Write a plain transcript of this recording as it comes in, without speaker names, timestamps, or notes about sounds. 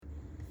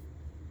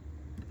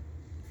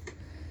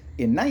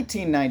In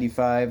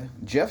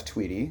 1995, Jeff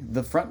Tweedy,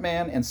 the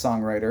frontman and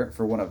songwriter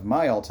for one of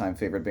my all-time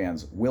favorite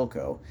bands,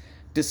 Wilco,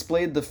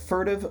 displayed the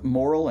furtive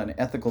moral and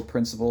ethical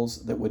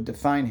principles that would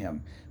define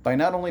him by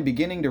not only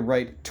beginning to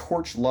write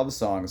torch love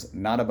songs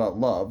not about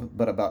love,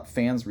 but about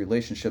fans'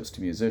 relationships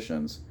to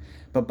musicians,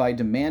 but by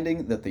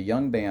demanding that the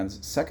young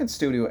band's second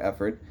studio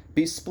effort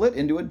be split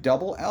into a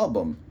double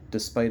album,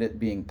 despite it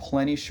being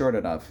plenty short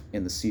enough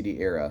in the CD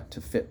era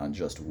to fit on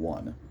just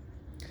one.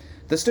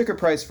 The sticker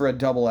price for a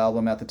double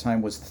album at the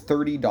time was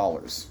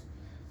 $30,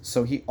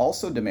 so he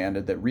also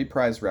demanded that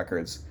Reprise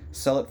Records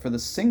sell it for the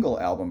single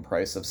album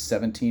price of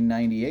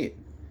 $17.98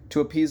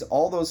 to appease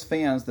all those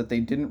fans that they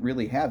didn't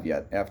really have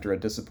yet after a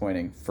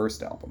disappointing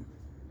first album.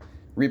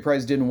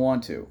 Reprise didn't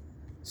want to,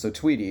 so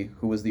Tweedy,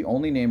 who was the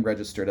only name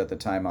registered at the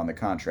time on the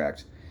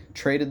contract,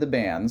 traded the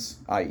band's,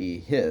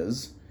 i.e.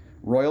 his,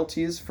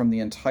 royalties from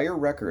the entire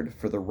record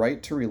for the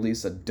right to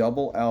release a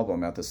double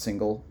album at the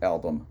single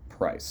album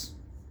price.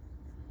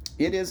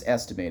 It is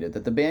estimated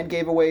that the band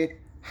gave away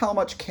how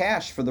much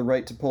cash for the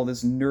right to pull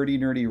this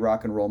nerdy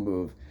rock and roll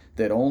move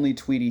that only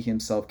Tweedy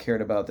himself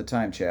cared about at the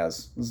time,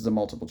 Chaz. This is a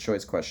multiple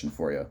choice question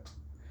for you.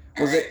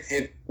 Was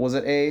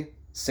it A,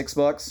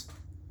 $6?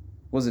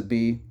 Was it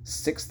B,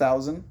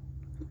 $6,000?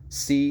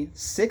 C,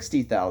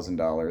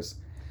 $60,000?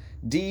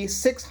 D,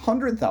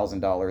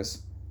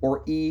 $600,000?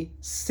 Or E,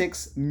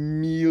 $6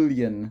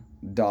 million?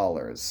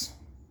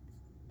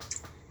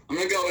 I'm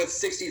going to go with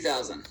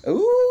 $60,000.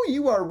 Ooh,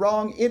 you are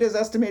wrong. It is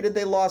estimated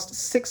they lost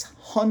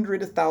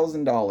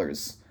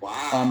 $600,000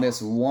 on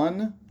this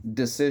one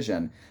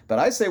decision. But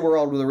I say we're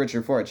all the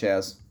richer for it,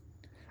 Chaz.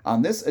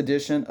 On this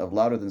edition of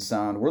Louder Than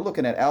Sound, we're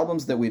looking at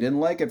albums that we didn't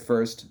like at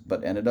first,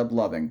 but ended up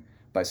loving,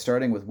 by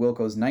starting with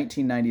Wilco's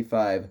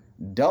 1995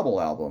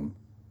 double album,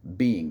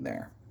 Being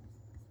There.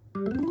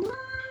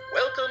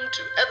 Welcome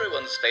to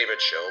everyone's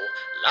favorite show,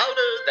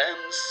 Louder Than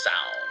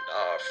Sound.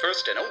 Our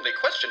first and only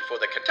question for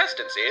the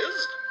contestants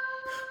is...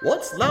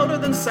 What's louder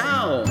than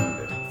sound?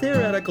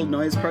 Theoretical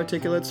noise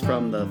particulates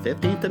from the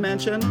 15th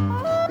dimension?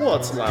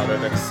 What's louder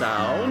than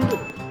sound?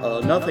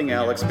 Nothing,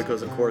 Alex,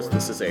 because of course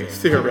this is a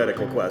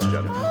theoretical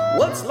question.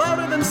 What's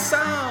louder than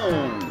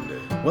sound?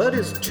 Well, it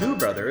is two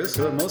brothers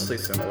who have mostly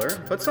similar,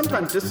 but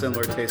sometimes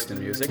dissimilar taste in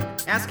music,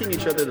 asking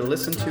each other to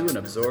listen to and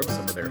absorb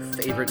some of their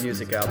favorite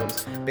music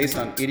albums based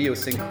on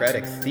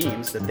idiosyncratic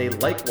themes that they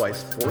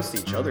likewise force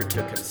each other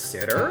to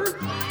consider?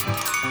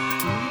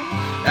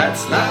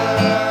 That's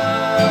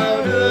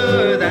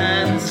louder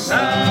than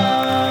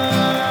sound.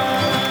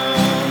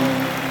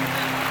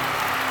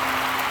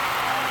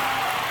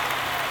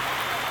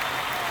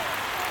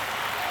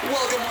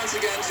 Welcome once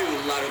again to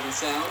Louder Than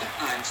Sound.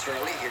 I'm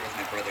Charlie, here with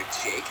my brother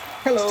Jake.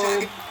 Hello.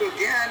 Talking to you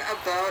again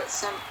about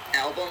some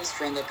albums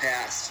from the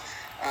past.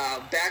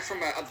 Back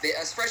from a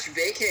fresh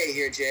vacay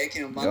here, Jake.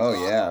 Month Oh,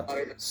 long, yeah.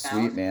 Louder Than Sweet,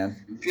 Sound. Man.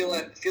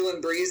 Feeling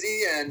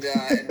breezy and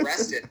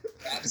rested,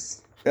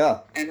 perhaps.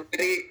 Yeah. And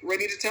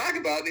ready to talk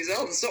about these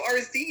albums. So our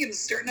theme's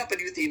starting up a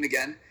new theme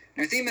again.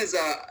 And our theme is,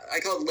 I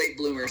call it late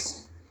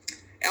bloomers.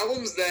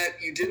 Albums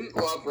that you didn't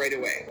love right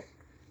away.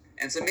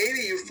 And so maybe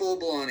you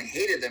full-blown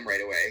hated them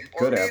right away.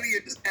 Or maybe you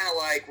just kind of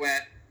like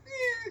went,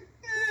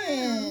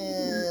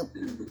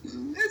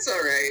 it's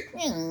all right.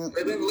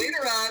 But then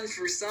later on,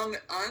 for some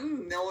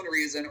unknown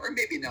reason, or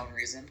maybe known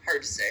reason,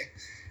 hard to say,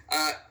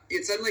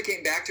 it suddenly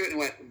came back to it and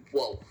went,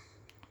 whoa,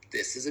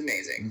 this is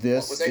amazing.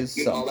 This what was I is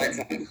thinking all that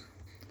something. time?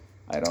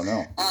 I don't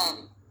know.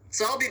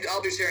 So I'll be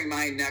sharing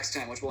mine next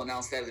time, which we'll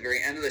announce that at the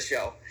very end of the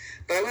show.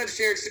 But I wanted to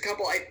share just a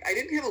couple. I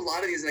didn't have a lot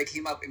of these that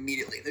came up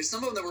immediately. There's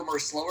some of them that were more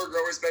slower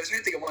growers, but I was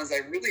trying to think of ones I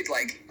really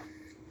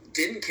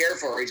didn't care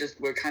for. Or just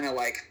were kind of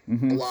blah.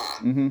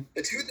 Mm-hmm.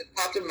 The two that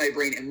popped into my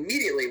brain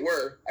immediately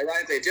were,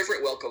 ironically, a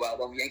different Wilco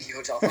album, Yankee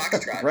Hotel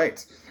Foxtrot,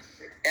 Right.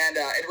 and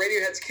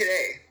Radiohead's Kid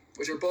A,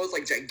 which are both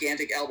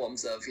gigantic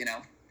albums of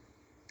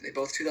they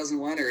both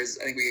 2001, or I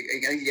think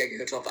Yankee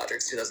Hotel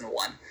Foxtrot's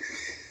 2001.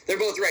 They're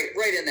both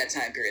right in that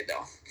time period,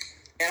 though.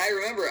 And I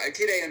remember,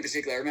 Kid A in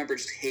particular, I remember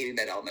just hating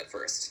that album at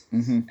first.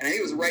 Mm-hmm. And I think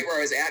it was right where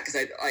I was at, because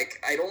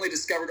I'd only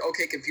discovered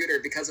OK Computer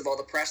because of all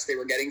the press they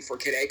were getting for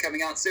Kid A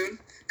coming out soon.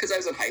 Because I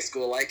was in high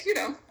school,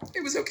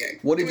 it was okay.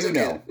 What did you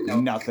okay.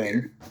 know? Nothing.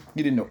 Computer.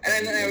 You didn't know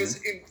And then I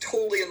anything. was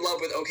totally in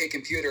love with OK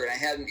Computer, and I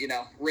hadn't,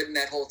 written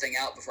that whole thing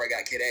out before I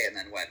got Kid A, and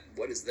then went,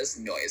 what is this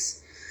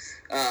noise?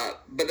 But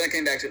then I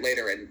came back to it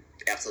later and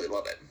absolutely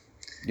love it.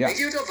 Yeah.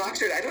 Yankee Hotel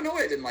Foxtrot, I don't know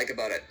what I didn't like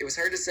about it. It was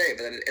hard to say,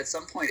 but at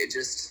some point it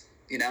just,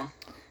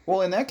 Well,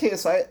 in that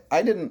case, I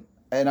didn't,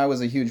 and I was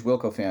a huge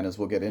Wilco fan, as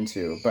we'll get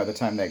into, by the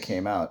time that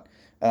came out.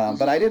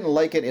 But I didn't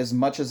like it as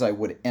much as I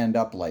would end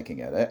up liking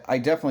it. I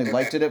definitely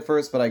liked it at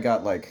first, but I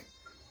got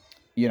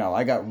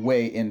I got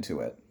way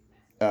into it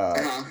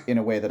in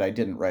a way that I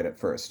didn't right at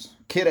first.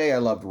 Kid A, I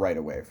loved right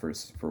away for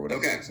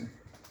whatever reason.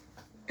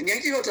 And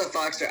Yankee Hotel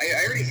Foxtrot,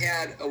 I already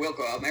had a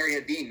Wilco album. I already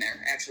had Being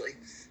There, actually,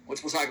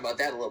 which we'll talk about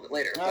that a little bit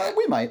later.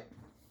 We might.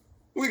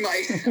 We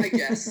might, I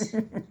guess.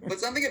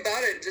 But something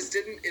about it just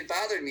it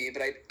bothered me,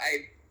 but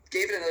I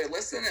gave it another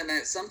listen, and then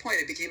at some point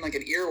it became like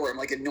an earworm,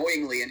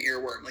 annoyingly an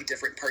earworm,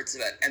 different parts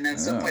of it. And then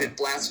at some point it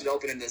blasted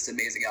open into this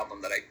amazing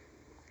album that I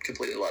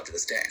completely love to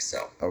this day.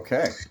 So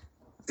Okay.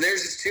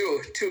 there's just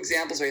two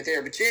examples right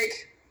there. But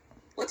Jake,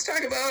 let's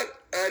talk about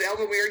an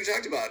album we already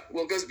talked about,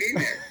 Wilco's Being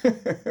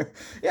There.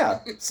 Yeah.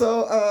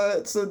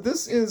 So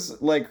this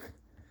is like,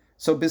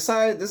 this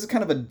is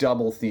kind of a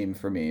double theme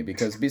for me,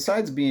 because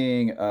besides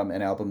being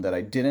an album that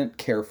I didn't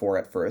care for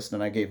at first,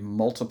 and I gave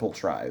multiple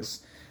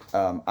tries,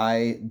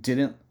 I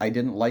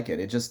didn't like it.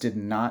 It just did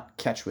not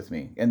catch with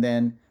me.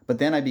 But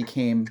then I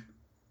became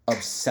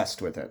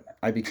obsessed with it.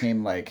 I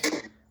became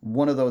like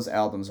one of those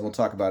albums. We'll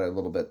talk about it a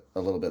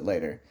little bit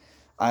later.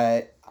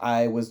 I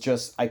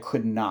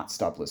could not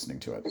stop listening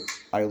to it.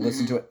 I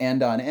listened to it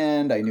end on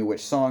end. I knew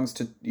which songs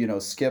to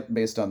skip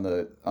based on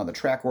the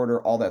track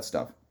order, all that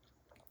stuff.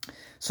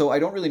 So I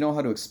don't really know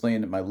how to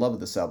explain my love of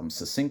this album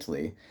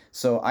succinctly.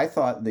 So I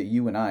thought that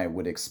you and I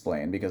would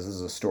explain, because this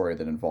is a story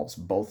that involves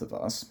both of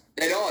us.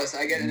 I know,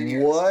 I get it in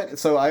here. What?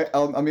 So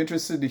I'm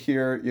interested to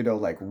hear,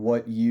 like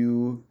what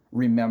you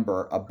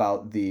remember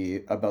about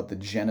the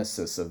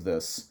genesis of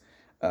this.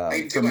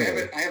 I do.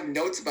 I have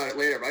notes about it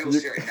later, but I will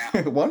share it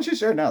now. Why don't you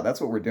share it now?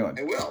 That's what we're doing.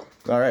 I will.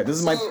 All right. This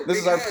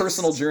is our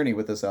personal journey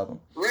with this album.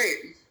 Right.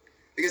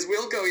 Because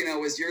Wilco,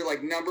 was your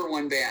like number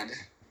one band.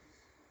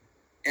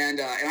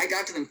 And I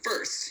got to them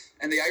first.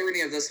 And the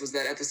irony of this was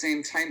that at the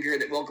same time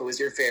period that Wilco was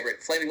your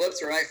favorite, Flaming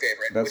Lips were my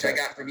favorite, which I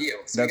got from you.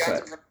 So we got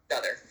them from each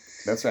other.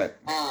 That's right.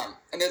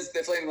 And then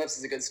the Flaming Lips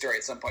is a good story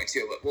at some point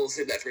too, but we'll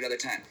save that for another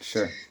time.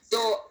 Sure.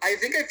 So I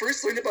think I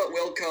first learned about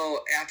Wilco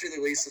after the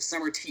release of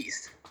Summer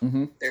Teeth.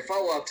 Mm-hmm. Their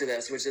follow-up to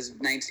this, which is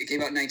it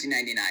came out in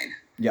 1999.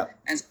 Yeah.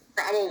 And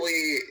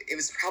it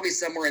was probably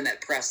somewhere in that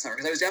press summer,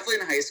 because I was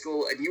definitely in high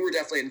school and you were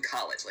definitely in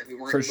college. Like we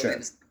weren't. For sure.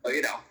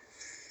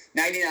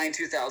 99,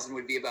 2000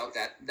 would be about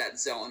that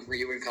zone where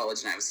you were in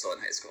college and I was still in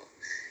high school.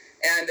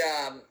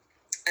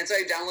 And so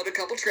I downloaded a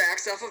couple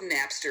tracks off of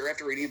Napster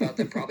after reading about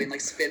them, probably in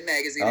like Spin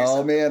Magazine or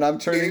something. Oh man, I'm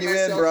turning you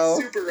in, bro.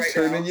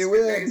 Turning you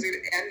in. Spin Magazine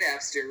and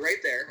Napster, right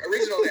there.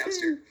 Original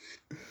Napster.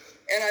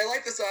 And I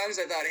liked the songs.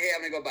 I thought, hey,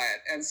 I'm going to go buy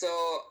it. And so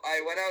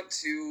I went out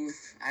to,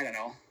 I don't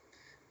know,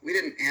 we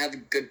didn't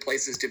have good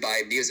places to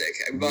buy music.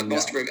 I bought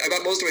most of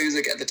my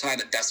music at the time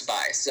at Best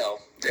Buy. So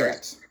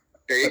correct.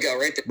 There you go,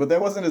 right there. But that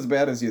wasn't as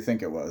bad as you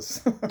think it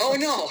was. Oh,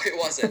 no, it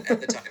wasn't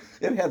at the time.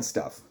 It had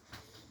stuff.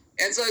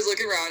 And so I was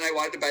looking around, and I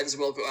wanted to buy this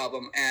Wilco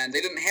album, and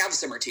they didn't have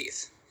Summer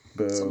Teeth.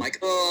 Boo. So I'm like,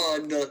 oh,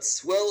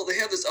 nuts. Well, they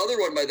have this other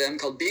one by them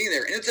called Being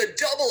There, and it's a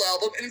double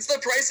album, and it's the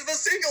price of a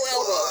single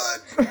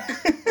album.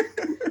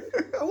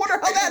 I wonder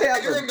how that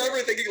happened. I remember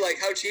thinking, like,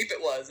 how cheap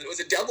it was. It was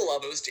a double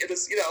album. It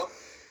was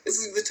this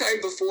is the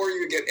time before you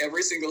would get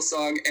every single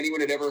song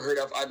anyone had ever heard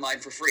of online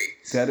for free.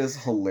 That is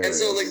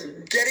hilarious. And so,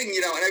 like, getting,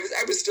 and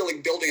I was still,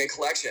 like, building a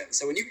collection.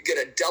 So when you could get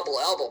a double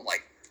album,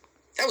 like,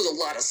 that was a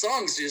lot of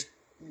songs to just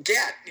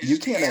get. You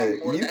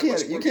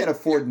can't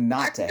afford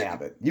not to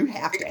have it. You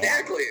have to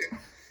have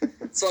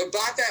it. So I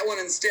bought that one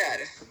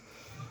instead,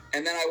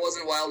 and then I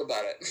wasn't wild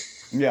about it.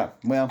 Yeah,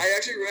 well. I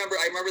actually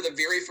remember the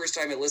very first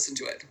time I listened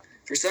to it.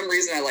 For some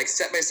reason, I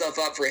set myself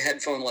up for a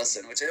headphone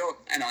listen, which I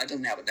know it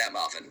doesn't happen that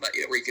often, but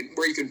where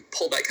you can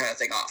pull that kind of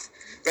thing off.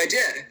 But I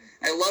did.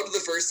 I loved the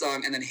first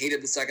song and then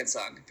hated the second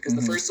song, because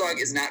the first song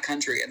is not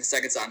country and the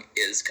second song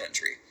is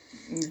country.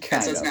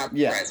 Kind of. It's not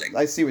surprising. Yeah,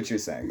 I see what you're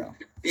saying, though.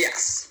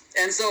 Yes.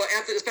 And so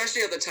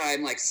especially at the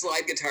time, like,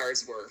 slide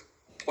guitars were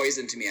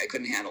poison to me. I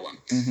couldn't handle them.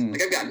 Mm-hmm.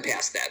 Like, I've gotten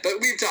past that, but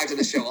we've talked on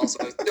the show also.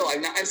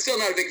 I'm still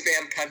not a big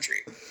fan of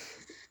country.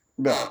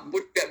 No.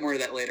 We'll get more of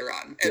that later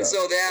on. And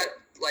so that,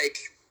 like,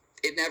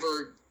 it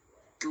never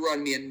grew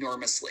on me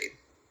enormously.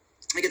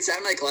 Like, it sat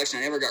in my collection.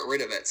 I never got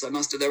rid of it. So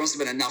there must have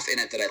been enough in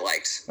it that I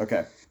liked.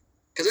 Okay.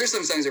 Because there's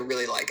some songs I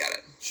really like at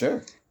it.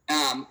 Sure.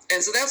 And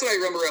so that's what I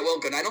remember at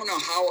Wilco. And I don't know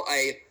how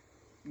I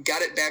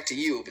got it back to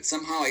you, but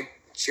somehow I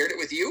shared it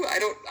with you. I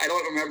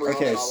don't remember how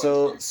that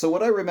all went. So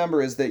what I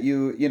remember is that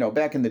you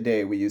back in the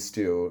day we used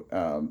to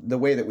the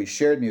way that we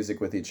shared music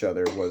with each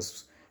other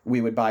was we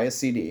would buy a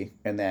CD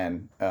and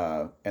then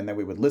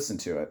we would listen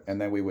to it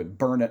and then we would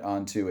burn it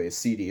onto a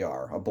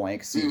CDR, a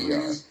blank CDR.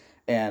 Mm-hmm.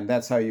 And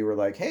that's how you were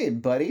like, "Hey,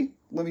 buddy,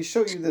 let me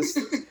show you this.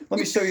 Let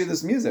me show you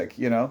this music,"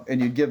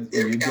 and you'd give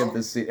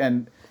this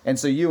and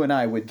so you and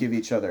I would give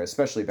each other,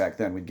 especially back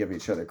then, we'd give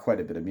each other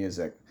quite a bit of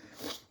music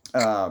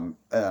to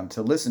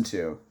listen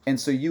to. And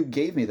so you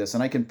gave me this,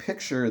 and I can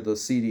picture the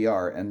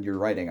CDR and your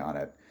writing on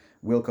it,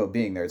 Wilco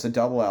Being There. It's a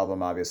double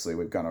album, obviously.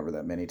 We've gone over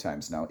that many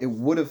times now. It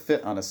would have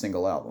fit on a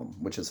single album,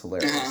 which is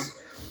hilarious.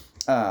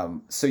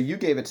 So you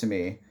gave it to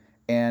me,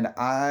 and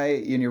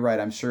you're right,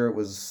 I'm sure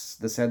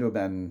this had to have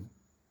been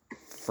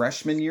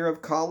freshman year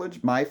of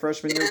college, my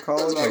freshman year of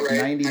college, like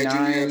right.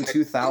 99,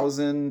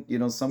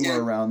 2000,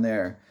 somewhere around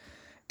there.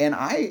 And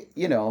I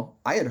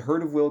had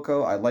heard of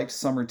Wilco. I liked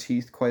Summer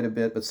Teeth quite a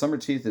bit, but Summer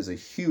Teeth is a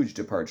huge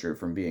departure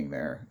from Being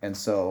There. And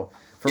so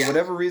for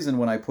whatever reason,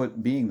 when I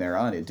put Being There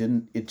on,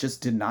 it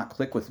just did not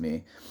click with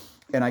me.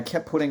 And I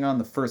kept putting on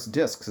the first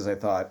disc because I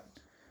thought,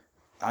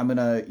 I'm going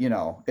to,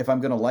 if I'm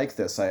going to like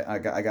this, I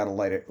got to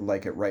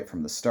like it right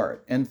from the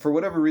start. And for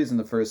whatever reason,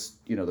 the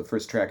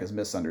first track is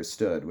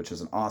Misunderstood, which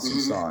is an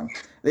awesome song.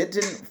 It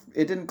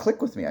didn't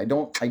click with me. I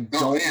don't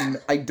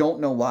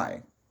know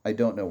why. I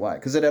don't know why.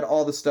 Because it had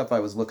all the stuff I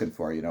was looking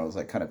for. You know, it was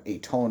like kind of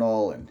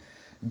atonal and,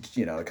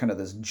 you know, kind of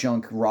this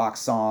junk rock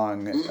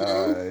song,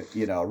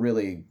 you know,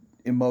 really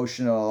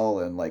emotional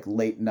and like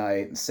late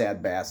night and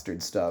sad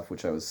bastard stuff,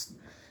 which I was,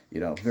 you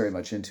know, very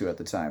much into at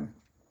the time.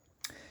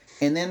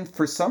 And then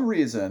for some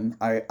reason,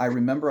 I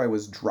remember I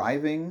was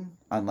driving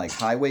on like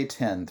Highway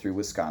 10 through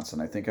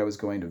Wisconsin. I think I was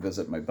going to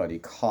visit my buddy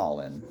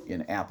Colin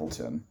in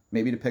Appleton,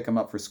 maybe to pick him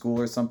up for school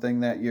or something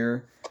that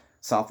year,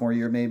 sophomore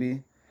year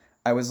maybe.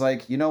 I was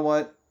like, you know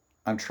what?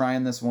 I'm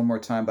trying this one more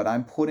time, but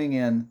I'm putting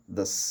in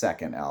the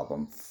second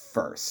album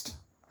first.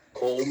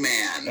 Oh,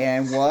 man.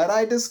 And what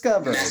I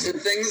discovered messing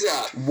things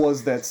up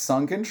was that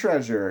Sunken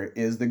Treasure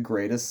is the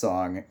greatest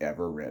song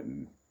ever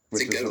written,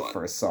 which was the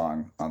first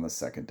song on the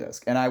second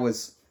disc. And I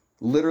was...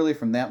 literally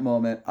from that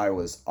moment, I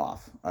was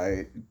off.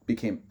 I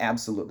became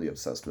absolutely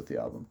obsessed with the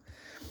album.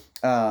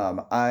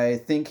 I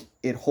think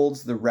it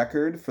holds the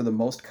record for the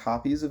most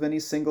copies of any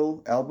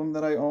single album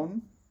that I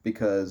own,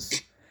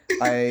 because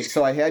I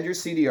had your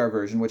CDR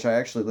version, which I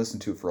actually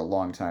listened to for a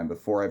long time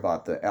before I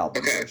bought the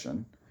album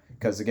version.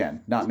 Because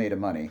again, not made of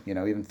money. You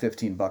know, even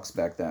 $15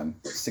 back then,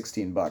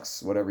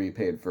 $16, whatever you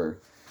paid for.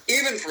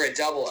 Even for a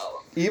double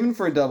album. Even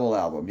for a double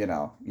album, you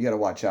know, you got to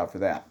watch out for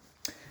that.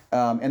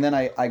 And then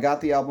I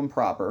got the album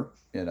proper,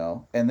 you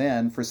know, and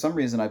then for some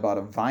reason I bought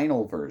a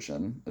vinyl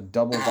version, a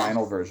double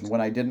vinyl version, when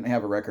I didn't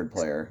have a record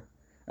player,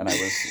 and I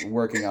was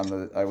working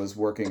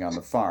on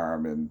the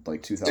farm in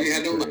like 2003. So you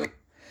had no money.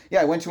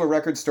 Yeah, I went to a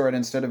record store, and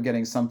instead of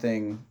getting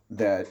something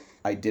that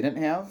I didn't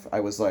have,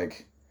 I was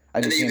like,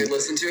 and that you could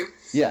listen to.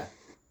 Yeah,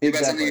 exactly. You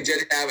got something you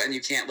did have and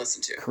you can't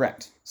listen to.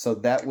 Correct. So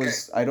that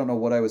was I don't know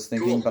what I was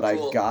thinking, but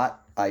cool.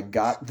 I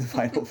got the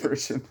vinyl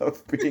version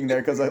of Being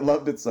There because I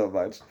loved it so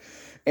much.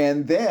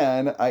 And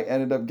then I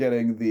ended up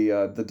getting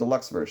the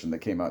deluxe version that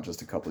came out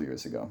just a couple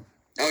years ago.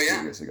 Oh, yeah.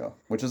 2 years ago,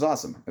 which is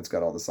awesome. It's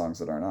got all the songs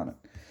that aren't on it.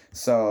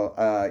 So,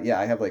 yeah,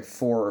 I have like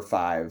 4 or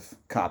 5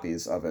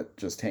 copies of it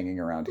just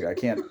hanging around here. I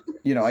can't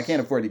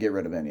afford to get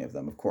rid of any of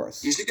them, of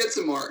course. You should get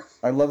some more.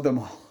 I love them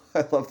all.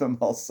 I love them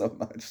all so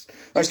much.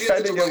 I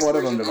tried to get one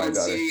of them to my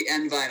daughter. CD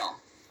and vinyl.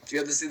 Do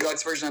you have the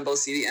deluxe version on both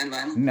CD and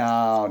vinyl?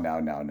 No.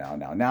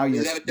 Now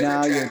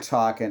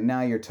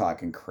you're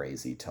talking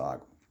crazy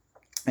talk.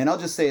 And I'll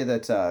just say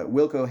that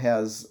Wilco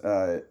has,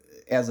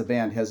 as a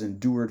band, has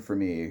endured for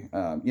me.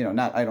 I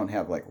don't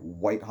have like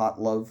white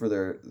hot love for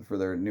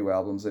their new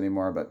albums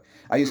anymore, but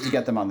I used to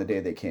get them on the day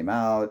they came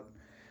out,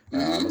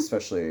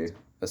 especially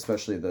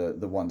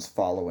the ones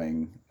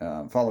following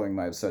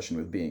my obsession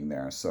with Being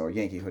There. So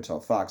Yankee Hotel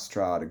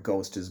Foxtrot, A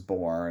Ghost Is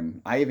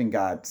Born. I even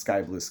got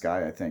Sky Blue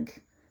Sky, I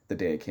think, the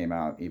day it came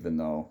out, even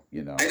though,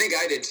 you know. I think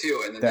I did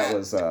too. And then that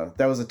was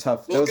a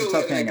tough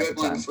hang at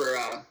the time.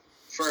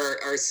 For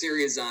our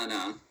series on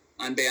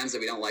bands that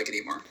we don't like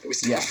anymore. That we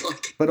still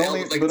like. But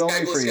only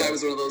Sky for you. Sky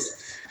was one of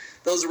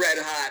those red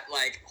hot,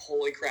 like,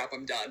 holy crap,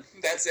 I'm done.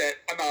 That's it.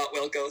 I'm out,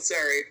 Wilco.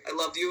 Sorry. I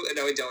loved you, and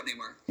now I don't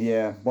anymore.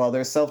 Yeah. Well,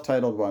 their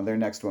self-titled one, their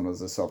next one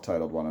was a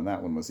self-titled one, and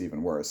that one was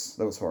even worse.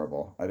 That was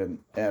horrible. I didn't.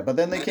 Yeah, but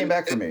then they came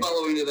back for me.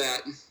 Follow into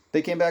that.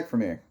 They came back for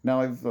me. Now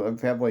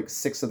I've had like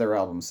 6 of their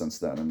albums since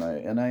then,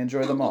 and I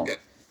enjoy them all. Okay.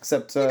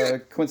 Except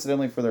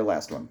coincidentally for their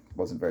last one,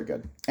 wasn't very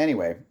good.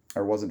 Anyway,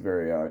 or wasn't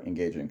very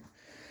engaging.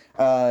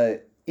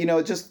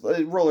 Just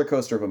a roller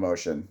coaster of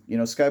emotion. You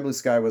know, Sky Blue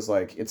Sky was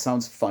like, it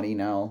sounds funny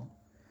now,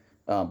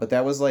 but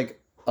that was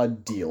like a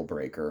deal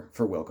breaker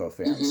for Wilco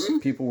fans. Mm-hmm.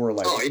 People were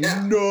like,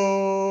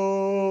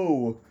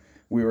 no!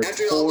 We were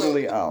after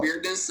totally all the out.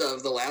 Weirdness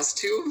of the last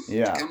two.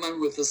 Yeah. Come on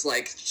with this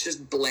like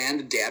just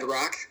bland dad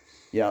rock.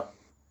 Yep.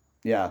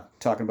 Yeah.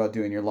 Talking about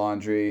doing your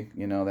laundry,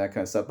 you know, that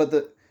kind of stuff.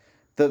 But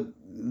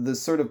the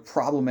sort of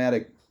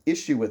problematic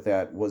issue with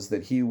that was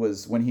that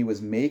when he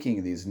was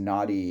making these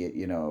naughty,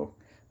 you know,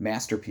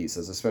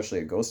 masterpieces, especially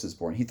A Ghost Is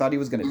Born, he thought he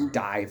was going to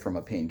die from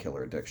a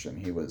painkiller addiction.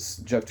 He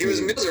was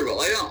miserable.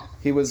 I know.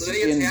 He was. So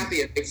then he gets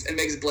happy and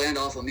makes bland,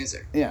 awful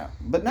music. Yeah,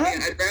 but not.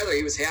 I'd rather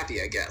he was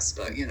happy, I guess.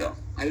 But you know,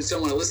 I just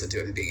don't want to listen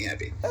to him being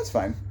happy. That's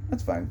fine.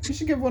 You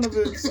should give one of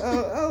his.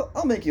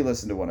 I'll make you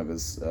listen to one of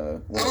his. I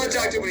want to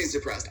talk to him when he's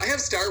depressed. I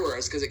have Star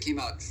Wars because it came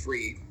out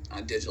free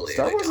digitally.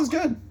 Star Wars is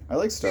good. I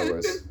like Star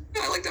Wars.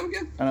 Yeah, I like that one.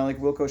 Yeah. And I like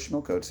Wilco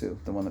Schmilko too,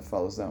 the one that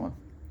follows that one.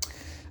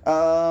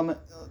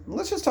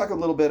 Let's just talk a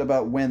little bit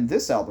about when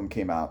this album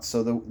came out.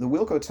 So the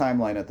Wilco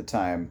timeline at the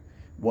time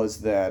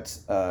was that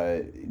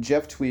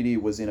Jeff Tweedy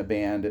was in a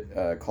band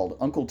called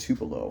Uncle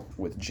Tupelo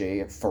with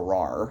Jay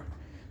Farrar.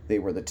 They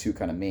were the two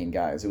kind of main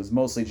guys. It was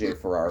mostly Jay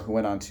Farrar who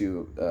went on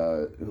to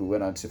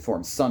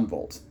form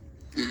Sunvolt.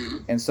 Mm-hmm.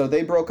 And so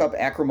they broke up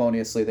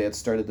acrimoniously. They had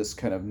started this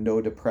kind of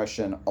no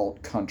depression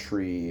alt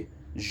country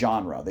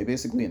genre. They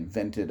basically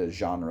invented a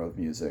genre of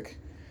music.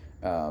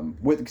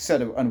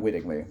 Instead of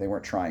unwittingly, they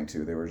weren't trying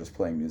to. They were just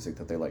playing music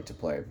that they liked to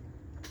play,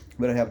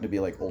 but it happened to be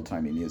like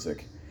old-timey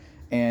music.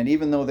 And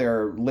even though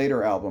their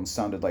later albums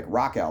sounded like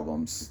rock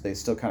albums, they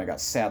still kind of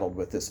got saddled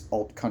with this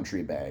alt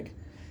country bag.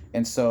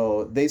 And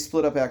so they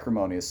split up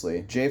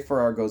acrimoniously. Jay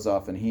Farrar goes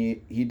off and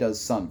he does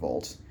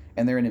Sunvolt,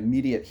 and they're an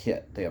immediate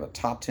hit. They have a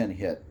top 10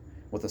 hit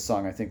with a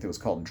song I think that was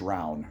called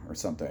Drown or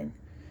something.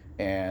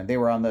 and they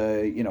were on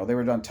they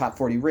were on Top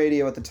 40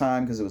 radio at the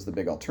time because it was the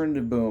big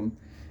alternative boom.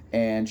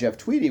 And Jeff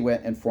Tweedy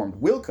went and formed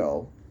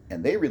Wilco,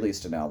 and they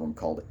released an album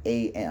called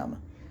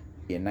AM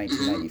in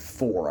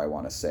 1994, I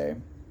want to say.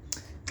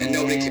 And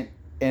nobody cared.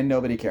 And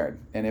nobody cared.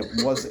 And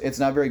it's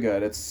not very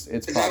good. It's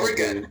probably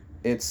good.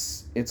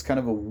 It's kind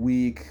of a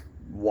weak,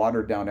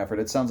 watered down effort.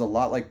 It sounds a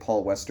lot like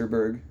Paul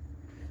Westerberg,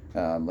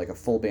 like a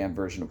full band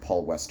version of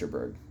Paul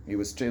Westerberg. It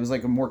was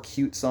like a more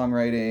cute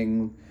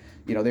songwriting.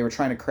 They were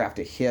trying to craft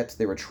a hit.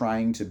 They were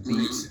trying to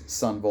beat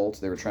Sun Volt.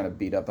 They were trying to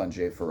beat up on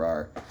Jay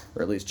Farrar,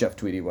 or at least Jeff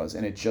Tweedy was,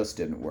 and it just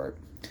didn't work.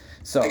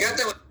 So I got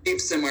that one cheap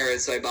somewhere,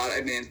 so I bought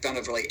it. I mean, found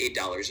it for like $8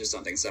 or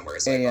something somewhere,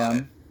 so I bought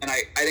it. And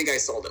I think I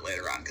sold it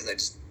later on because I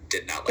just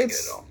did not like it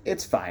at all.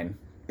 It's fine.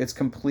 It's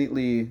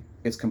completely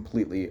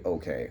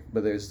okay,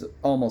 but there's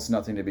almost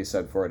nothing to be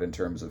said for it in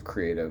terms of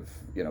creative,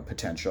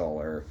 potential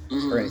or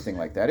anything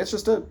like that.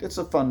 It's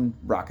a fun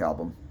rock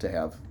album to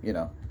have. You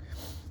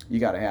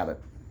got to have it.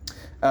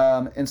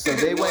 And so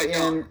they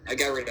I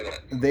got rid of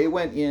it. They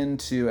went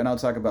into, and I'll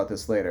talk about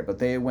this later, but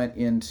they went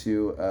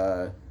into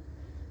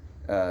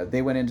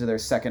their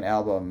second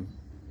album,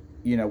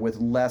 with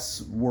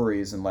less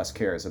worries and less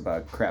cares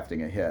about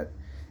crafting a hit,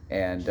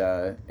 and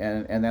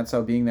that's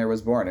how Being There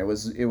was born. It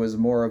was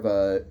more of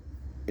a,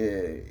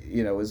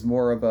 it was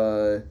more of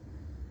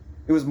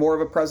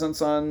a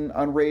presence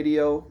on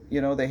radio.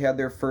 They had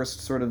their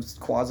first sort of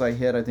quasi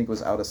hit. I think it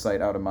was Out of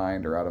Sight, Out of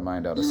Mind, or Out of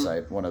Mind, Out of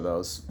Sight. One of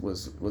those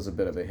was a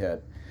bit of a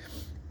hit.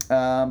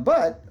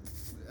 But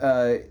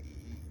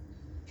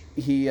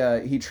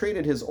he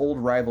traded his old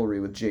rivalry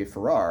with Jay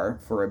Farrar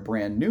for a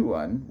brand new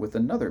one with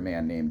another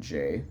man named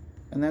Jay,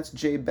 and that's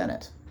Jay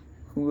Bennett,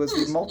 who was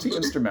the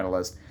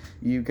multi-instrumentalist.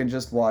 You can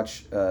just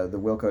watch the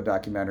Wilco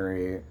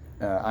documentary,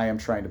 I Am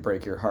Trying to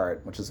Break Your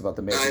Heart, which is about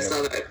the making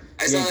of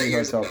Yankee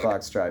Hotel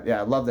Foxtrot. Yeah,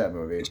 I love that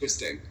movie.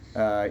 Interesting.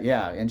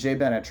 And Jay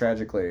Bennett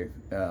tragically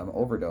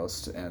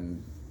overdosed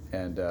and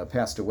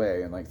passed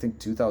away in, I think,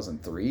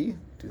 2003,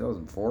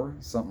 2004,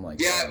 something like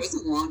that. Yeah, it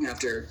wasn't long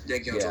after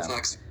Yankee Hotel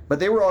Foxtrot. But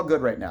they were all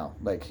good right now.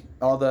 Like,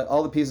 all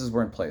the pieces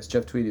were in place.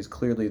 Jeff Tweedy is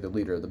clearly the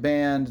leader of the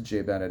band.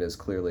 Jay Bennett is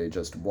clearly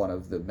just one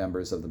of the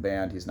members of the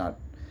band. He's not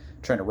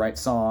trying to write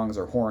songs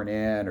or horn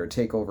in or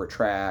take over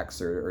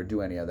tracks or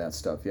do any of that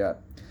stuff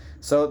yet.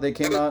 So they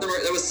came out.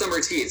 That was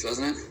Summer Teeth,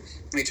 wasn't it?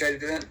 When he tried to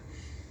do that?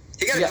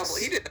 He got a couple.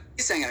 He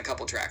sang on a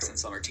couple tracks on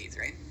Summer Teeth,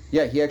 right?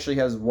 Yeah, he actually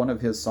has one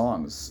of his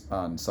songs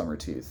on Summer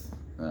Teeth.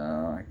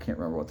 I can't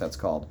remember what that's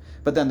called.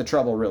 But then the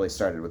trouble really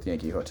started with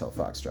Yankee Hotel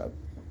Foxtrot.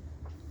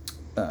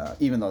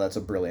 Even though that's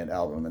a brilliant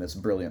album, and it's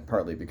brilliant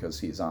partly because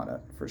he's on it,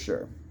 for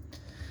sure.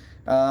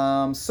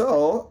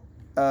 So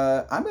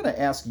I'm going to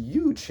ask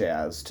you,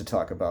 Chaz, to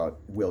talk about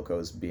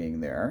Wilco's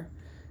Being There.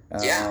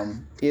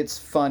 It's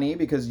funny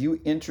because you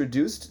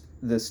introduced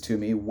this to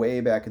me way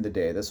back in the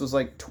day. This was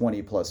like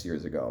 20 plus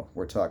years ago.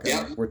 We're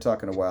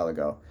talking a while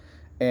ago.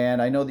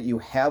 And I know that you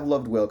have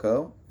loved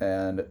Wilco,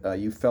 and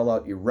you fell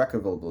out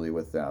irrecoverably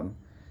with them.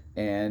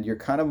 And you're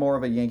kind of more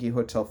of a Yankee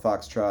Hotel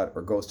Foxtrot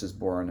or Ghost is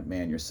Born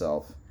man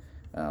yourself.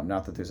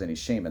 Not that there's any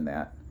shame in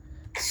that.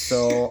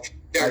 So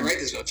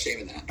there's no shame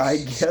in that. I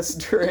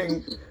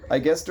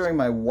guess during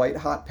my white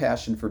hot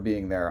passion for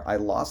Being There, I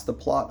lost the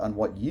plot on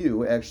what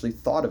you actually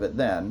thought of it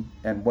then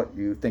and what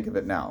you think of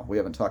it now. We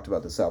haven't talked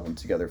about this album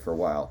together for a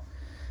while.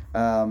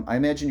 I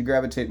imagine you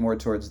gravitate more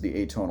towards the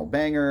atonal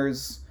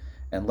bangers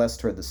and less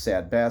toward the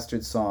sad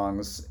bastard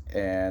songs,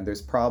 and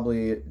there's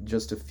probably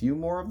just a few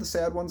more of the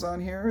sad ones on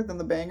here than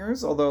the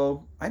bangers,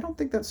 although I don't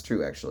think that's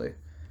true, actually,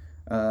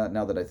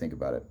 now that I think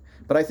about it.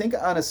 But I think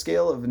on a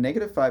scale of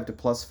 -5 to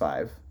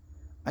 +5,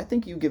 I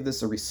think you give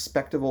this a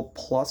respectable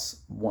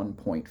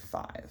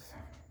 +1.5.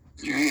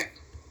 All right.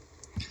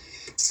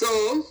 So,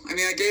 I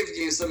mean, I gave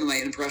you some of my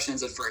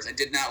impressions at first. I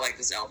did not like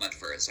this album at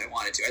first. I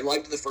wanted to. I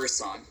liked the first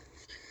song,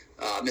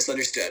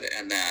 Misunderstood,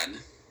 and then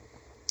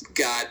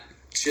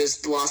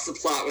just lost the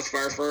plot with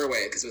Far, Far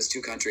Away because it was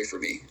too country for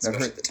me,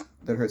 especially at the time.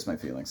 That hurts my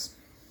feelings.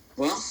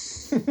 Well,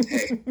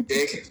 hey,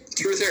 Jake,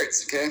 truth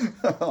hurts, okay?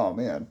 Oh,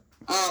 man.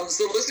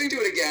 So listening to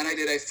it again, I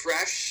did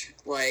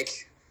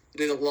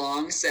a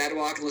long sad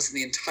walk and listened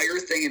to the entire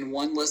thing in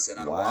one listen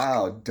on a walk.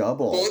 Wow,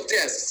 double. Both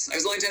discs. I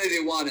was only intending to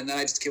do one, and then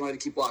I just wanted to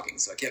keep walking,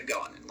 so I kept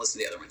going and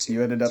listened to the other one too.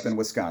 You ended up in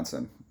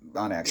Wisconsin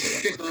on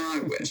accident. I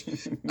wish.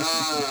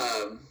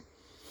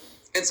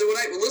 And so when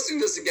I listening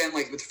to this again,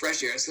 like with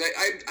fresh ears, because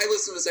I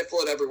listen to this, I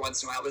pull it every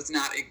once in a while, but it's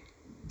not a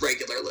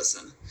regular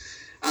listen.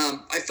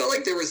 I felt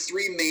like there were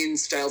three main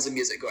styles of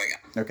music going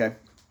on. Okay.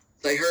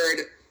 I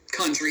heard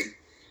country.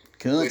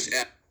 Which,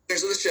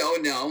 there's the show,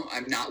 no,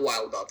 I'm not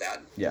wild about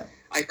that. Yeah.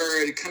 I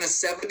heard kind of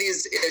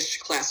 70s-ish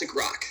classic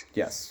rock.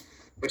 Yes.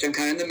 Which I'm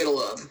kind of in the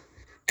middle of.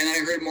 And then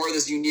I heard more of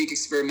this unique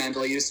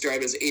experimental, you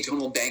described as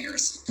atonal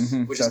bangers,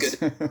 which is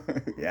good.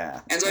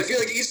 Yeah. And so I feel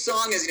like each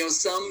song is,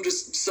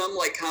 some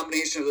like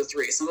combination of the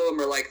three. Some of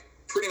them are like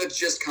pretty much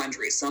just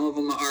country. Some of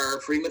them are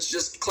pretty much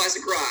just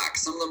classic rock.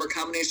 Some of them are a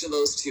combination of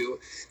those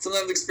two. Some of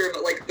them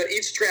experiment, but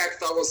each track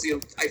follows,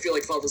 I feel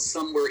like follows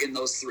somewhere in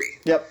those three.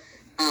 Yep.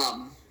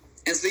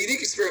 And so the unique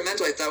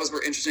experimental I thought was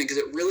more interesting because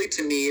it really,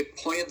 to me,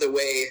 pointed the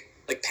way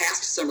like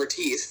past Summer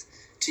Teeth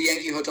to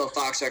Yankee Hotel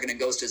Foxtrot and A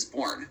Ghost Is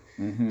Born.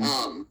 Mm-hmm.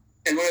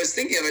 And what I was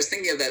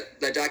thinking of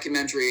that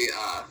documentary,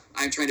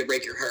 I'm Trying to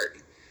Break Your Heart.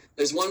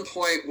 There's one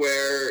point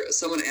where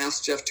someone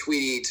asked Jeff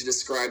Tweedy to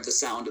describe the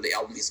sound of the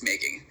album he's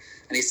making.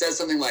 And he says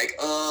something like,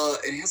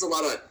 it has a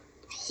lot of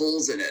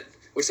holes in it,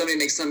 which somebody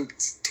makes some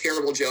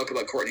terrible joke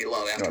about Courtney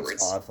Love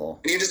afterwards. That's awful.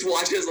 And you just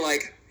watch his,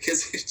 like, he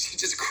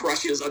just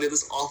crushes under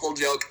this awful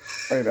joke.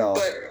 I know.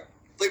 But,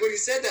 like, when he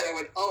said that, I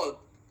went,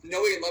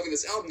 knowing and loving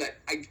this album, that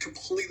I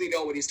completely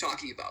know what he's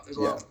talking about. There's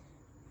a lot of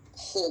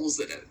holes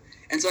in it.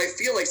 And so I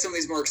feel like some of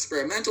these more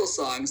experimental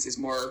songs, these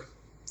more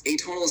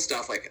atonal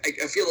stuff, like,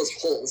 I feel those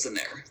holes in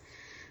there.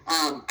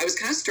 I was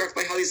kind of struck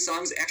by how these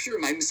songs actually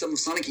remind me some of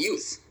Sonic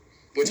Youth,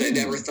 which I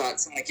never thought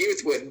Sonic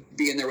Youth would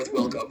be in there with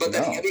Wilco. But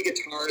the heavy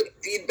guitar, the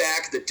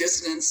feedback, the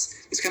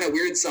dissonance, these kind of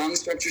weird song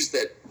structures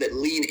that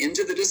lean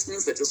into the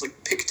dissonance, that just like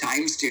pick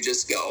times to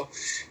just go,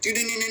 and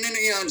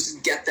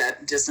just get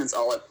that dissonance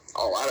all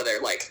out of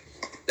there. Like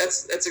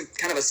that's a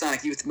kind of a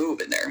Sonic Youth move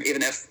in there,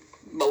 even if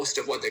most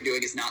of what they're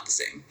doing is not the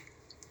same.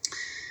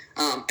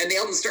 And the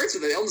album starts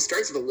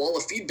with a wall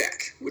of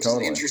feedback, which is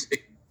an interesting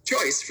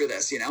choice for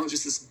this,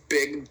 just this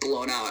big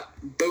blown out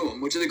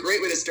boom, which is a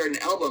great way to start an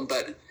album,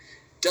 but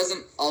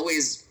doesn't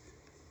always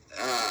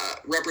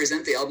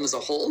represent the album as a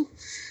whole.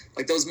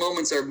 Like those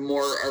moments are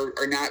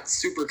not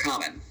super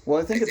common. Well,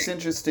 I think it's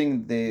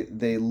interesting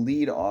they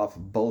lead off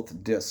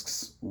both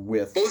discs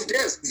with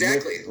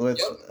exactly with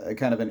a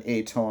kind of an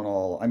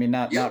atonal. I mean,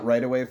 not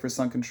right away for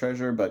Sunken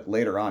Treasure, but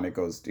later on it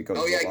goes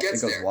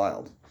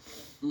wild.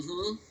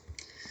 Mm-hmm.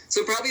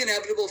 So probably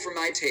inevitable for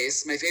my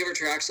taste. My favorite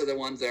tracks are the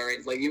ones that are,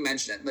 like you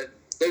mentioned it, but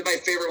my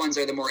favorite ones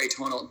are the more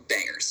atonal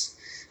bangers.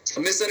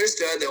 So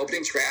Misunderstood, the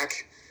opening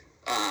track,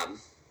 that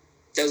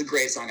was a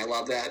great song. I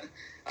love that.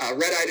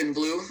 Red-Eyed and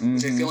Blue,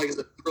 which I feel like is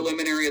the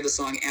preliminary of the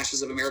song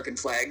Ashes of American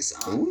Flags.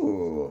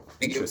 Ooh,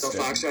 interesting.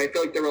 Fox, so I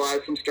feel like there were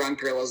some strong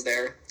parallels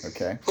there.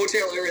 Okay.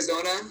 Hotel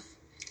Arizona,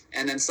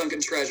 and then Sunken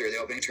Treasure, the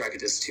opening track of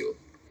disc 2.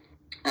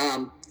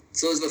 So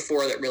those are the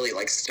four that really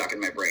stuck in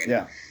my brain.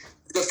 Yeah.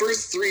 The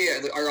first three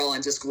are all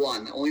on disc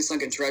 1. Only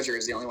Sunken Treasure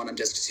is the only one on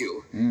disc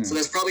 2. So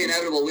that's probably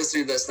inevitable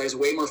listening to this. I was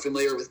way more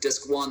familiar with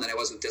disc 1 than I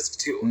was with disc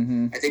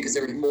 2. I think because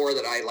there was more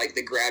that I liked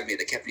that grabbed me,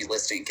 that kept me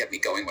listening, kept me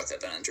going with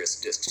it than on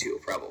disc 2,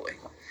 probably.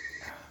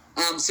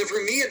 So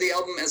for me, the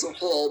album as a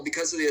whole,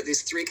 because of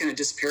these three kind of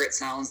disparate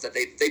sounds, that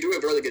they do a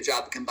really good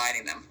job of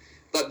combining them.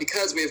 But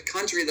because we have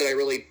country that I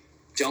really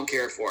don't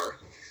care for,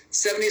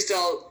 70s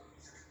style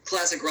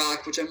classic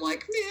rock, which I'm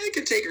like, I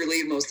could take or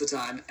leave most of the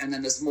time, and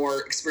then this more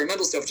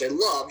experimental stuff, which I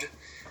loved,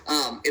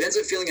 it ends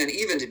up feeling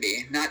uneven to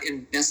me, not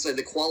in necessarily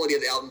the quality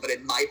of the album, but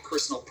in my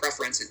personal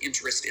preference and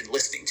interest in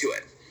listening to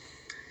it.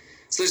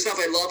 So there's stuff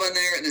I love on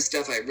there, and there's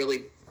stuff I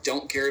really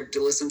don't care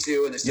to listen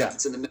to, and there's stuff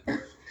that's in the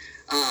middle.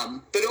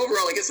 But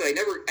overall, like I said,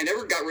 I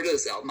never got rid of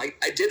this album.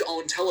 I did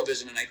own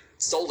television, and I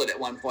sold it at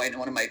one point in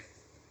one of my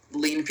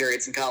lean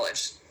periods in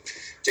college.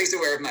 Jake's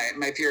aware of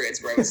my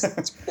periods where I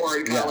was poor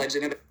in college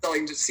and ended up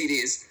selling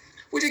CDs,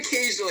 which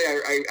occasionally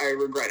I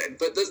regretted.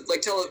 But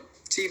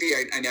TV,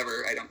 I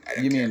don't.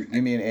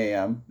 You mean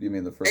AM? You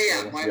mean the first?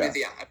 AM.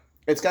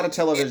 It's got a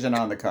television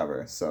on the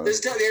cover, so.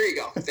 There you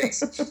go.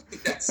 Thanks.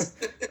 Yes.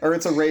 Or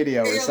it's a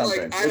radio or AM,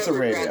 something. It's a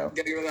radio.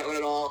 Getting rid of that one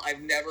at all. I've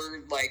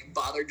never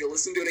bothered to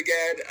listen to it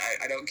again.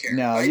 I don't care.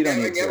 No, you don't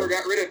need to. I never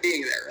got rid of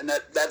being there, and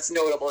that's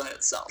notable in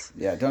itself.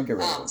 Yeah, don't get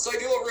rid of it. So I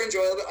do over-enjoy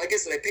it. Like I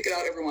said, I pick it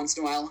out every once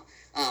in a while.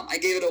 I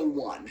gave it a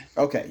 1.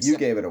 Okay, you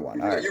gave it a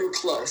 1. All right. You were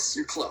close.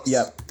 You're close.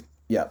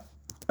 Yep.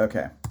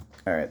 Okay.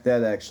 All right,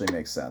 that actually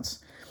makes sense.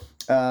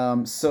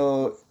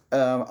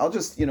 I'll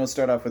just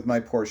start off with my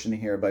portion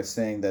here by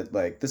saying that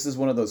this is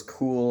one of those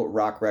cool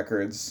rock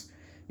records,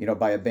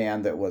 by a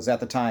band that was at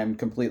the time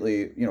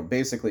completely,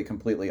 basically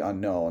completely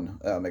unknown,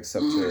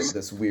 except to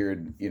this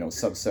weird,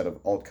 subset of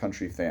alt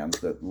country fans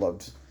that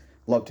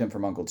loved him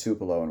from Uncle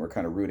Tupelo and were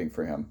kind of rooting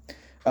for him.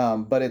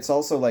 But it's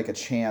also a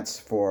chance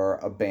for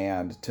a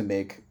band to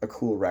make a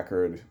cool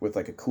record with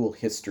a cool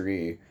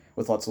history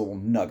with lots of little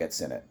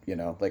nuggets in it,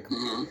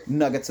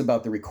 nuggets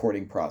about the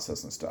recording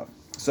process and stuff.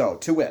 So,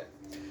 to wit,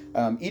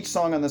 each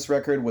song on this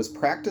record was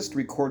practiced,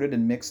 recorded,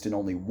 and mixed in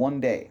only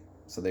one day.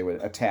 So they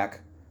would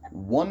attack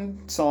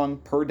one song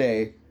per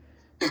day.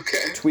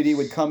 Okay. Tweedy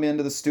would come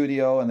into the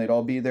studio and they'd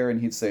all be there and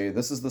he'd say,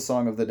 "This is the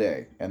song of the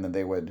day." And then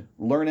they would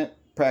learn it,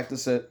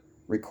 practice it,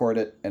 record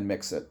it, and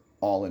mix it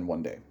all in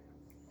one day.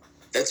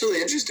 That's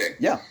really interesting.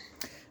 Yeah.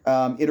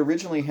 It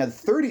originally had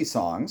 30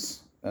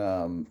 songs,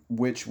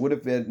 which would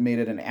have made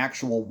it an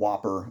actual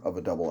whopper of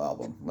a double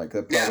album.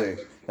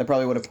 That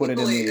probably would have put it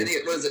in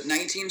the... What is it,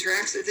 19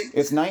 tracks, I think?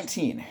 It's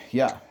 19,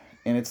 yeah.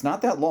 And it's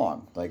not that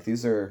long.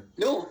 These are...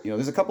 No.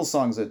 There's a couple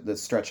songs that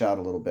stretch out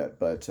a little bit,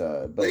 but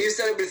you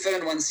said it would fit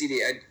on one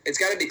CD. It's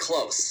got to be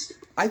close.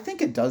 I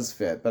think it does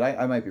fit, but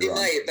I might be wrong.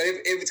 It might, but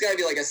it's got to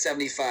be a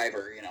 75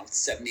 or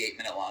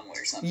 78-minute long one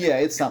or something. Yeah,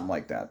 it's something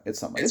like that. It's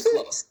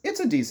close. It's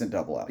a decent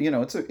double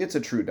album. It's a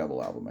true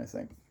double album, I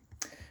think.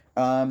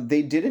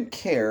 They didn't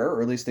care,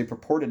 or at least they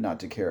purported not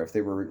to care, if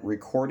they were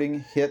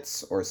recording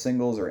hits or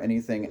singles or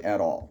anything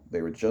at all.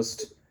 They were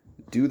just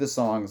do the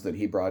songs that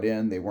he brought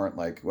in. They weren't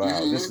like,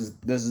 wow, this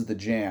is the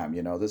jam,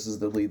 you know, this is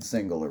the lead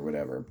single or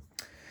whatever.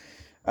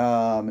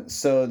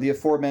 So the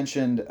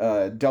aforementioned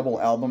double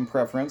album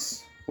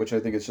preference, which I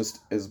think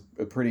is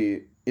a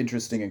pretty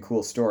interesting and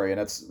cool story, and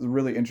it's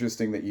really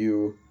interesting that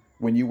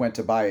when you went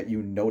to buy it,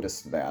 you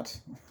noticed that.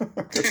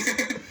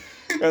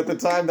 At the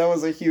time, that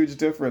was a huge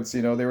difference.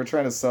 You know, they were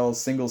trying to sell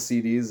single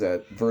CDs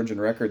at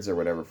Virgin Records or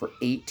whatever for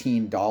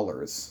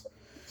 $18,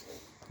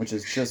 which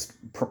is just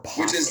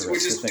preposterous.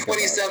 Which is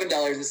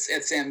 $27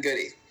 at Sam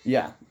Goody.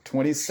 Yeah,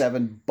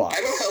 $27. I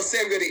don't know how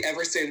Sam Goody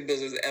ever stayed in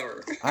business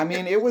ever. I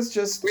mean, it was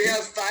just... We have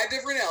 5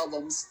 different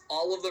albums.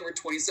 All of them are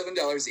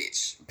 $27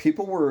 each.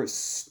 People were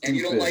stupid. And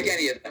you don't like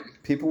any of them.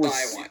 People were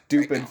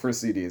stupid for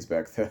CDs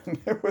back then.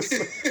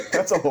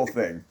 That's a whole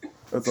thing.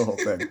 That's a whole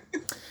thing.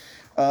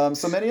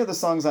 So many of the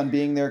songs on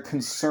Being There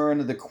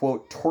concern the,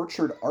 quote,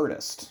 tortured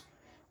artist,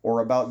 or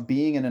about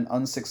being in an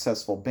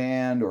unsuccessful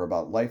band, or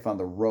about life on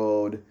the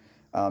road.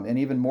 And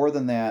even more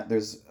than that,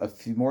 there's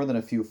more than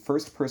a few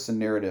first-person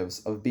narratives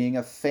of being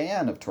a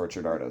fan of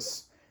tortured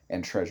artists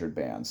and treasured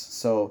bands.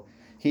 So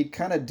he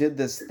kind of did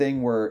this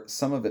thing where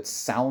some of it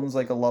sounds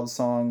like a love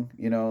song,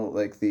 you know,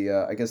 like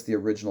I guess the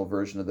original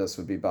version of this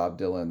would be Bob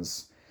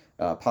Dylan's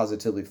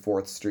Positively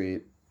 4th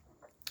Street,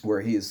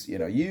 where he's, you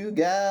know, you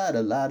got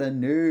a lot of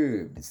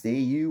nerve to say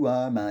you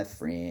are my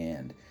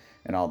friend,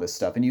 and all this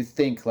stuff. And you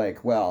think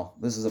like, well,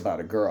 this is about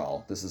a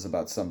girl. This is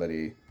about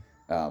somebody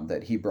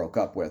that he broke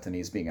up with, and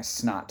he's being a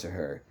snot to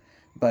her.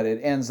 But it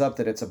ends up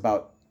that it's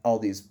about all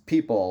these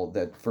people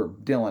that, for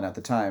Dylan at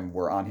the time,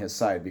 were on his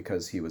side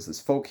because he was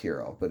this folk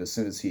hero. But as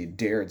soon as he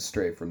dared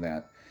stray from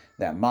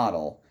that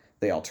model,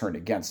 they all turned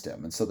against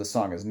him. And so the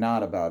song is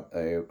not about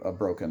a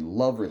broken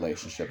love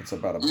relationship. It's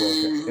about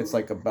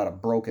about a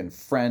broken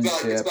friendship.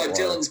 It's about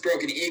Dylan's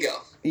broken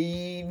ego.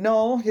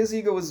 No, his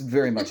ego was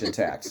very much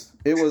intact.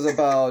 It was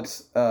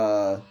about,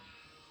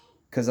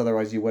 because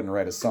otherwise you wouldn't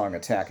write a song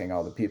attacking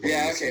all the people.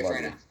 Yeah, okay, fair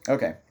enough.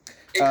 Okay.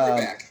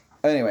 Back.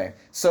 Anyway,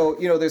 so,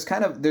 you know,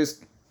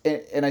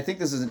 and I think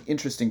this is an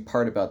interesting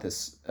part about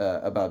this,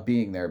 about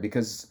Being There,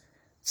 because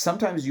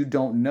sometimes you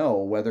don't know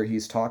whether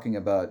he's talking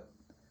about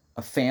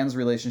a fan's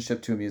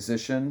relationship to a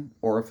musician,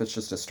 or if it's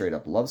just a straight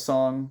up love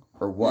song,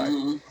 or what.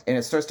 Mm-hmm. And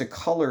it starts to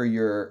color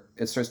your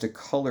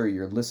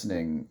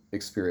listening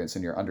experience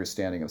and your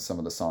understanding of some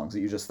of the songs that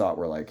you just thought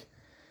were like,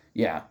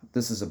 yeah,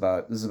 this is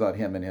about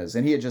him and his.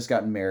 And he had just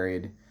gotten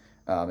married,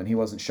 and he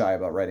wasn't shy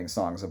about writing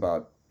songs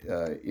about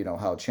you know,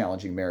 how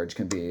challenging marriage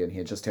can be, and he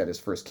had just had his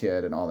first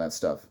kid and all that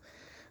stuff.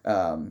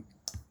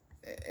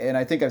 And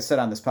I think I've said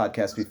on this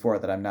podcast before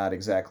that I'm not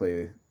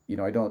exactly, you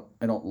know, I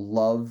don't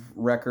love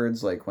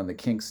records like when the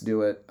Kinks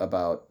do it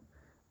about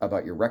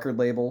your record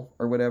label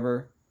or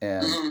whatever.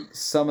 And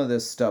some of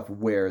this stuff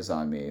wears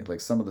on me.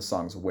 Like some of the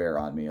songs wear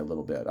on me a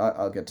little bit.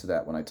 I'll get to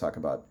that when I talk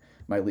about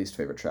my least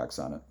favorite tracks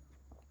on it.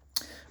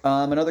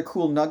 Another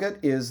cool nugget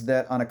is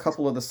that on a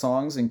couple of the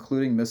songs,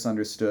 including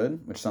Misunderstood,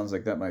 which sounds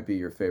like that might be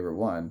your favorite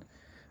one.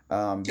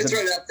 It's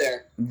right up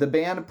there. The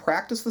band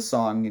practiced the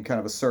song in kind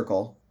of a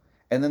circle,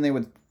 and then they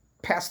would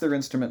pass their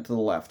instrument to the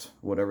left,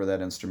 whatever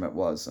that instrument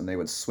was, and they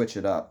would switch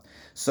it up.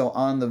 So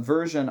on the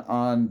version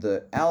on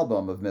the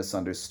album of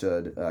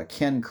Misunderstood,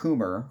 Ken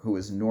Coomer, who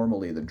is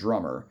normally the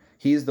drummer,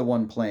 he's the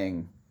one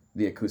playing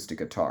the acoustic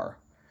guitar.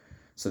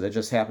 So that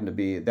just happened to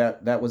be,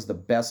 that was the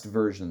best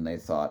version, they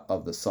thought,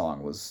 of the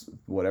song, was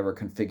whatever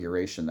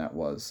configuration that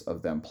was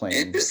of them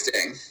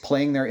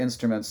playing their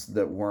instruments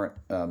that weren't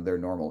their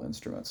normal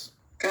instruments.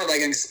 Kind of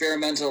like an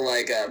experimental,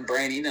 like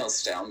Brian Eno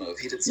style move.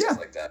 He did stuff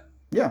like that.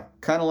 Yeah,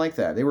 kind of like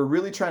that. They were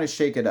really trying to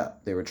shake it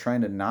up. They were trying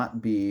to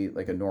not be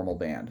like a normal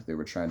band. They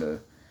were trying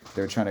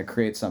to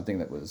create something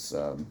that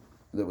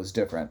was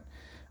different.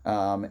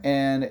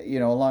 And you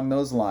know, along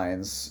those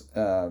lines,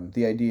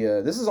 the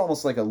idea, this is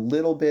almost like a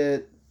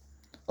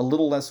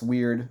little less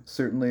weird,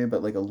 certainly,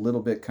 but like a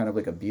little bit kind of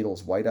like a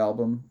Beatles White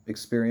Album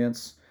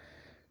experience,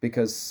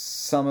 because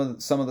some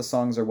of the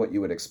songs are what you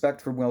would expect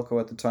from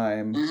Wilco at the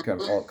time, kind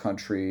of alt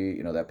country,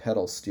 you know, that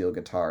pedal steel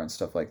guitar and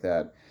stuff like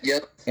that.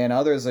 Yep. And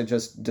others that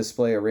just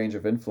display a range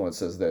of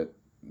influences that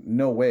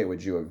no way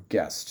would you have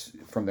guessed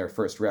from their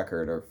first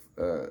record,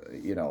 or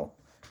you know,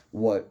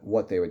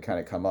 what they would kind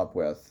of come up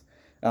with.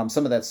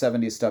 Some of that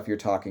 70s stuff you're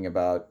talking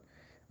about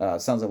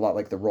sounds a lot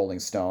like the Rolling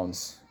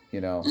Stones,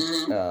 you know,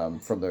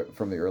 from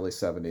the early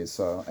 70s.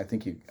 So I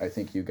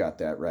think you got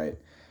that right.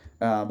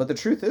 But the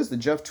truth is that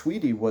Jeff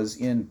Tweedy was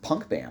in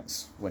punk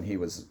bands when he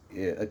was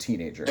a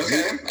teenager.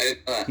 Okay.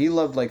 He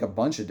loved like a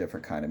bunch of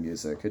different kind of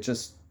music. It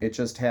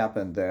just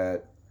happened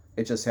that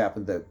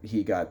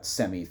he got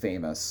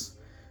semi-famous,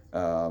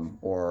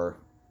 or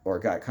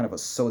got kind of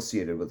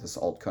associated with this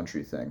alt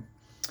country thing,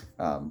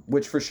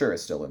 which for sure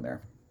is still in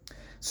there.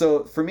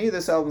 So for me,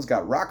 this album's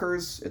got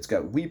rockers, it's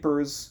got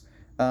weepers,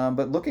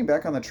 but looking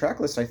back on the track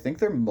list, I think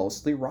they're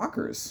mostly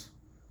rockers.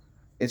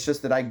 It's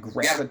just that I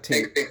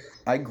gravitate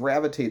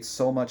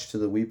so much to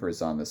the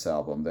weepers on this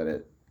album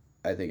that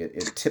I think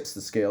it tips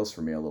the scales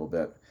for me a little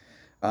bit.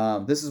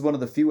 This is one of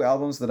the few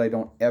albums that I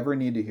don't ever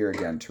need to hear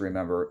again to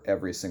remember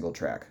every single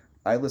track.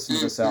 I listen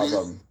to this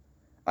album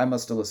I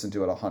must have listened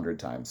to it 100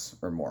 times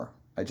or more.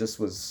 I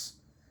just was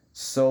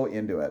so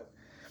into it.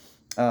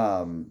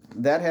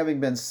 That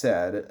having been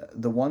said,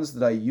 the ones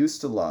that I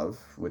used to love,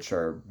 which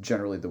are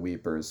generally the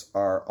Weepers,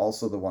 are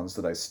also the ones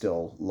that I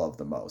still love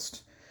the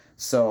most.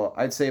 So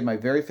I'd say my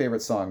very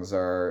favorite songs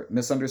are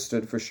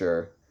Misunderstood for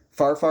sure,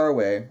 Far, Far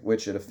Away,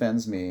 which it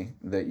offends me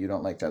that you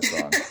don't like that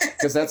song.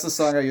 Because that's the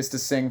song I used to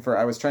sing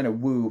I was trying to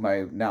woo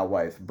my now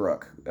wife,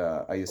 Brooke.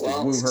 I used to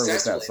woo her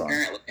with that song.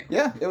 Apparently.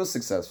 Yeah, it was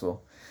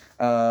successful.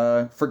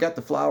 Forget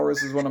the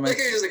Flowers is one of my...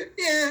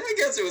 I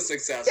guess it was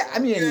successful. Yeah, I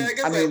mean,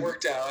 that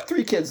worked out.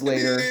 3 kids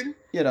later,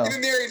 you know. You've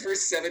been married for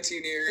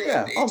 17 years.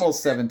 Yeah, 18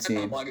 almost years.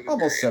 17.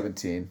 Almost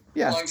 17.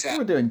 Yeah, Long time.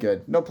 we're doing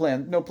good. No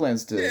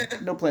plans to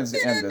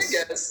end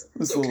this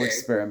little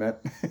experiment.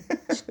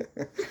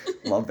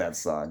 Love that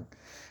song.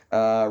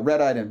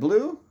 Red-Eyed and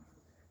Blue.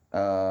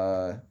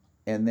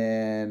 And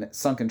then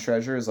Sunken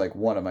Treasure is like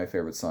one of my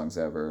favorite songs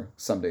ever.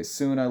 Someday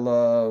Soon I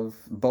love.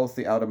 Both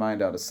the Out of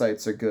Mind, Out of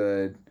Sights are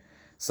good.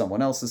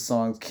 Someone Else's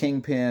songs,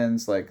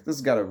 Kingpins, like this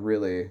has got a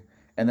really...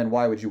 And then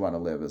Why Would You Want to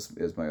Live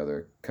is my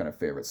other kind of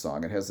favorite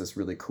song. It has this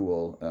really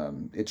cool...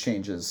 it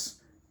changes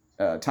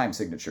time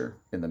signature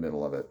in the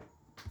middle of it.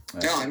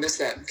 I missed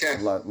that.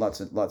 Okay. Lots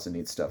of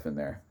neat stuff in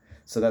there.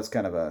 So that's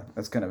kind of an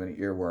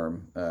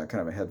earworm, kind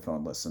of a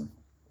headphone listen.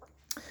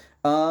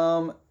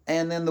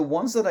 And then the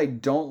ones that I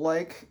don't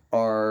like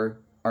are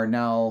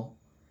now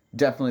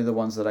definitely the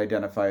ones that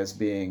identify as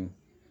being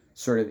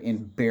sort of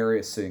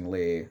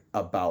embarrassingly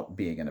about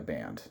being in a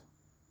band.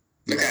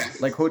 You know,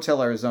 like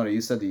Hotel Arizona,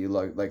 you said that you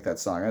like that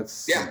song.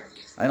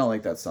 I don't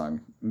like that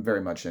song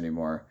very much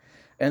anymore.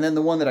 And then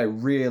the one that I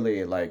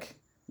really like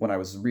when I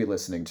was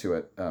re-listening to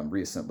it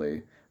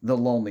recently, The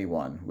Lonely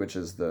One, which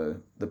is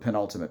the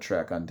penultimate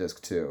track on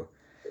disc 2.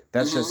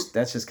 That's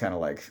just kind of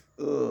like,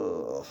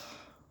 ugh.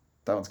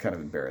 That one's kind of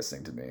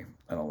embarrassing to me.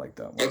 I don't like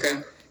that one. Okay.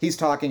 He's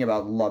talking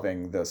about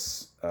loving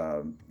this,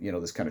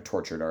 this kind of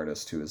tortured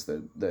artist who is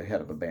the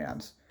head of a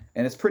band,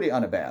 and it's pretty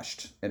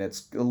unabashed, and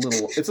it's a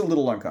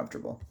little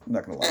uncomfortable. I'm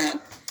not gonna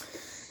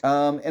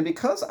lie. And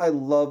because I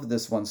love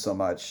this one so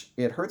much,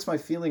 it hurts my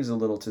feelings a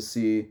little to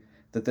see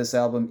that this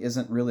album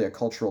isn't really a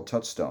cultural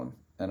touchstone,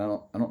 and I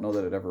don't know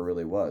that it ever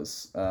really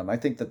was. I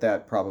think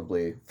that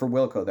probably for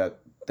Wilco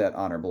that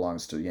honor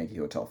belongs to Yankee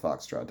Hotel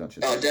Foxtrot, don't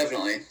you think? Oh,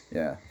 definitely.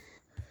 Yeah.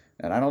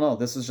 And I don't know.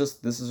 This is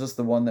just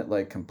the one that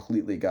like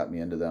completely got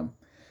me into them.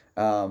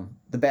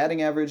 The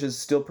batting average is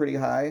still pretty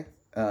high,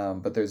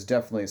 but there's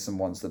definitely some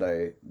ones that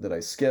I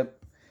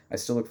skip. I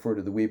still look forward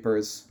to the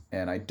Weepers,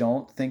 and I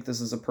don't think this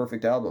is a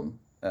perfect album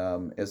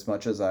as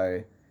much as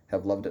I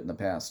have loved it in the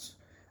past.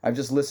 I've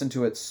just listened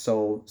to it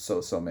so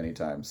many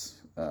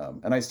times,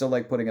 and I still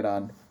like putting it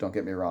on. Don't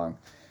get me wrong,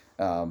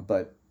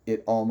 but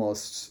it's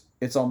almost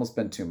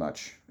been too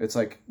much. It's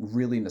like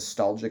really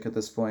nostalgic at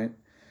this point.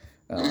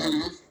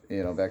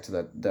 Back to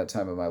that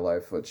time of my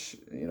life, which,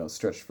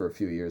 stretched for a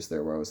few years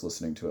there where I was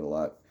listening to it a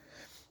lot.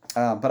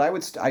 But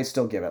I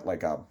still give it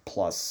like a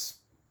plus,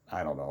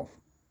 I don't know,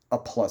 a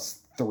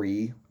plus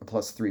 3, a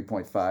plus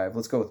 3.5.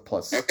 Let's go with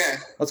plus. Okay.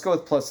 Let's go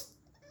with plus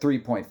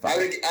 3.5. I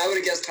would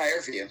have guessed higher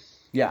for you.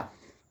 Yeah.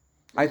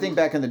 I think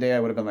back in the day I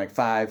would have been like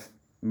 5,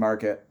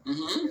 mark it.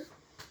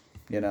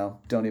 Mm-hmm.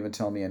 Don't even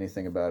tell me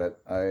anything about it.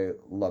 I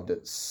loved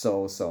it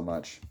so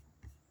much.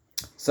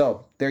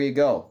 So there you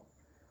go.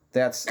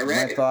 That's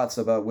my thoughts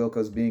about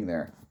Wilco's being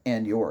there,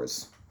 and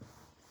yours.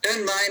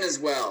 And mine as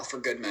well, for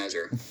good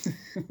measure.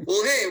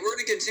 Well, hey, we're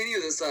going to continue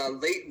this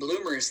late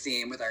bloomers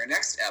theme with our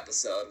next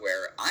episode,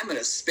 where I'm going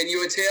to spin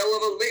you a tale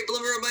of a late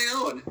bloomer of my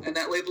own. And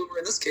that late bloomer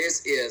in this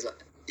case is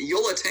Yo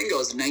La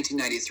Tengo's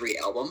 1993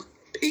 album,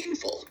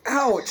 Painful.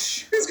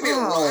 Ouch! There's going to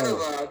be a lot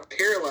of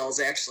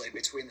parallels, actually,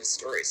 between the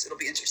stories. It'll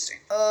be interesting.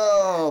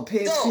 Oh,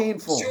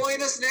 painful.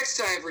 Join us next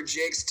time for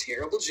Jake's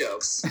terrible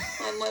jokes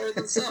on Louder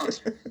Than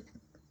Sound.